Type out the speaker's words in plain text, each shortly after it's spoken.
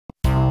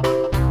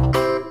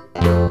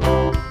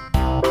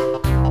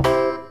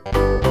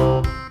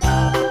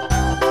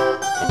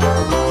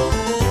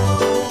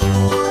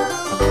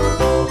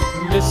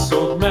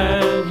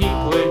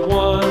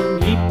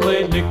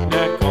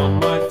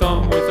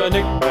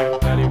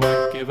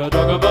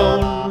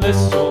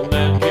this old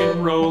man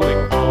came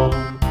rolling home.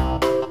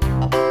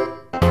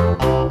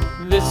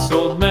 This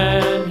old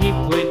man, he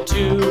played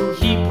too.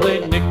 He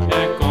played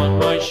knick-knack on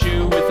my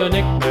shoe. With a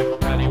knick-knack,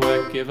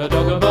 paddywhack, give a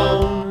dog a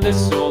bone.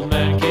 This old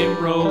man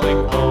came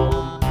rolling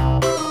home.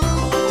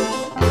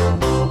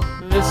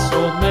 This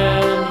old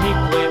man, he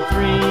played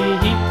three.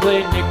 He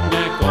played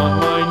knick-knack on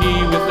my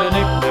knee. With a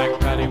knick-knack,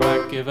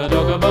 paddywhack, give a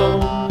dog a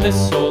bone.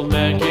 This old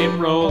man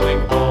came rolling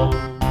home.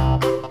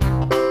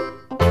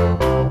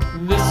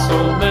 This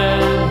old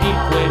man, he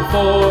played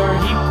four.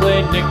 He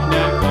played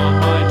knick-knack on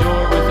my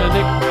door. With a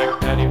knick-knack,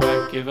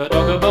 paddywhack, give a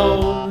dog a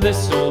bone.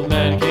 This old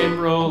man came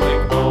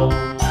rolling home.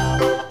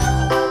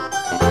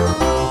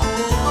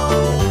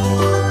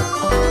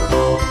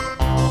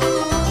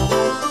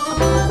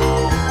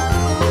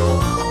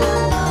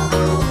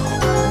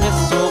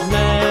 This old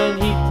man,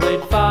 he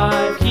played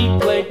five. He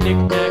played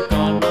knick-knack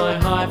on my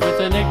hive. With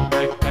a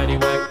knick-knack,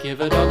 paddywhack,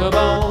 give a dog a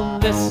bone.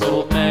 This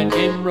old man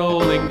came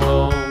rolling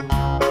home.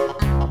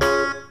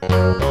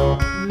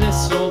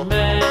 This old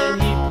man,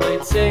 he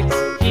played six.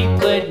 He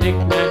played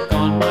knick-knack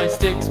on my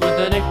sticks. With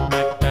a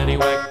knick-knack,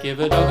 paddywhack, give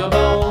a dog a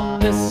bone.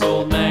 This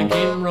old man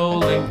came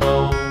rolling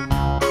home.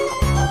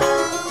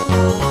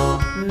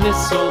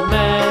 This old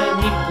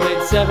man, he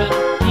played seven.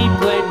 He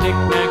played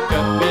knick-knack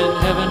up in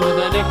heaven. With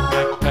a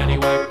knick-knack,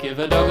 paddywhack, give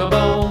a dog a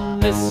bone.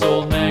 This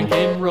old man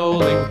came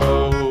rolling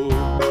home.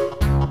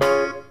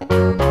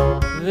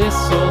 This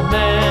old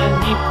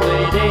man, he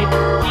played eight.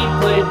 He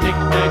played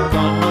knick-knack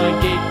on my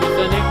gate.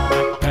 With a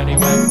knick-knack,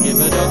 paddywhack, give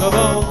a dog a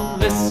bone.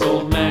 This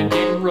old man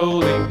came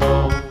rolling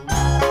home.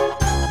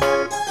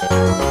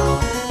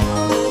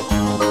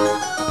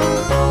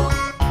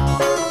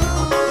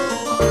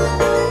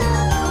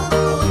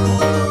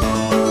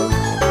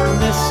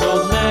 This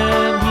old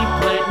man, he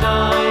played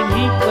nine.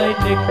 He played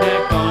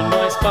knick-knack on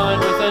my spine.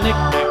 With a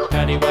knick-knack,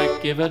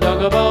 paddywhack, give a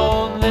dog a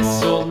bone.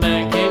 This old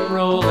man came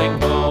rolling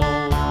home.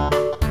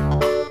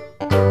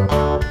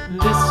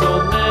 This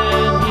old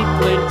man, he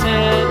played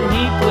ten.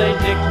 He played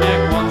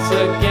knick-knack once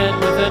again.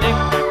 With a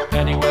knick-knack,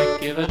 paddywhack,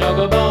 give a dog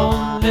a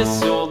bone.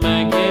 This old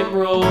man came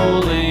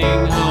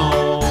rolling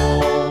home.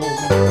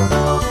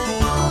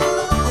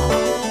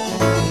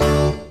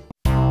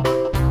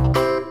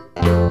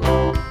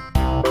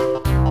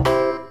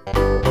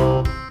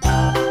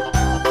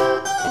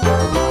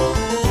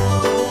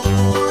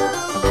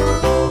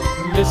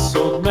 This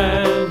old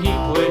man, he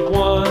played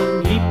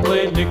one. He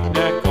played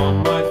knick-knack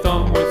on my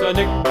thumb. With a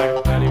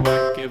knick-knack,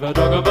 paddywhack, give a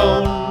dog a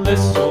bone.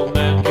 This old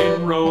man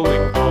came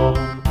rolling home.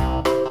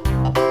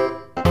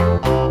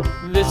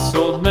 This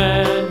old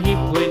man, he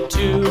played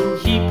two.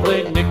 He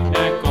played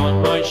knick-knack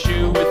on my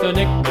shoe. With a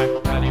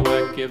knick-knack,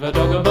 paddywhack, give a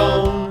dog a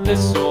bone.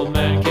 This old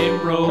man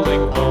came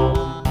rolling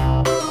home.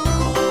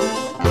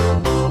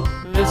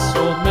 This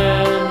old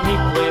man, he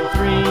played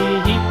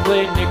three. He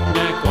played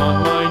knick-knack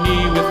on my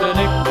knee. With a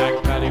knick-knack,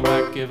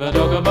 paddywhack, give a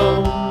dog a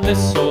bone.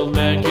 This old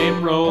man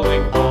came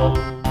rolling home.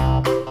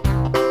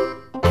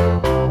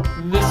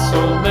 This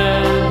old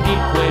man, he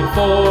played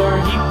four.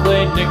 He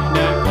played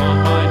knick-knack on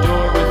my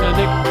door. With a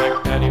knick-knack,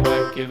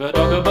 paddywhack, give a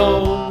dog a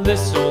bone.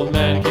 This old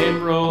man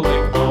came rolling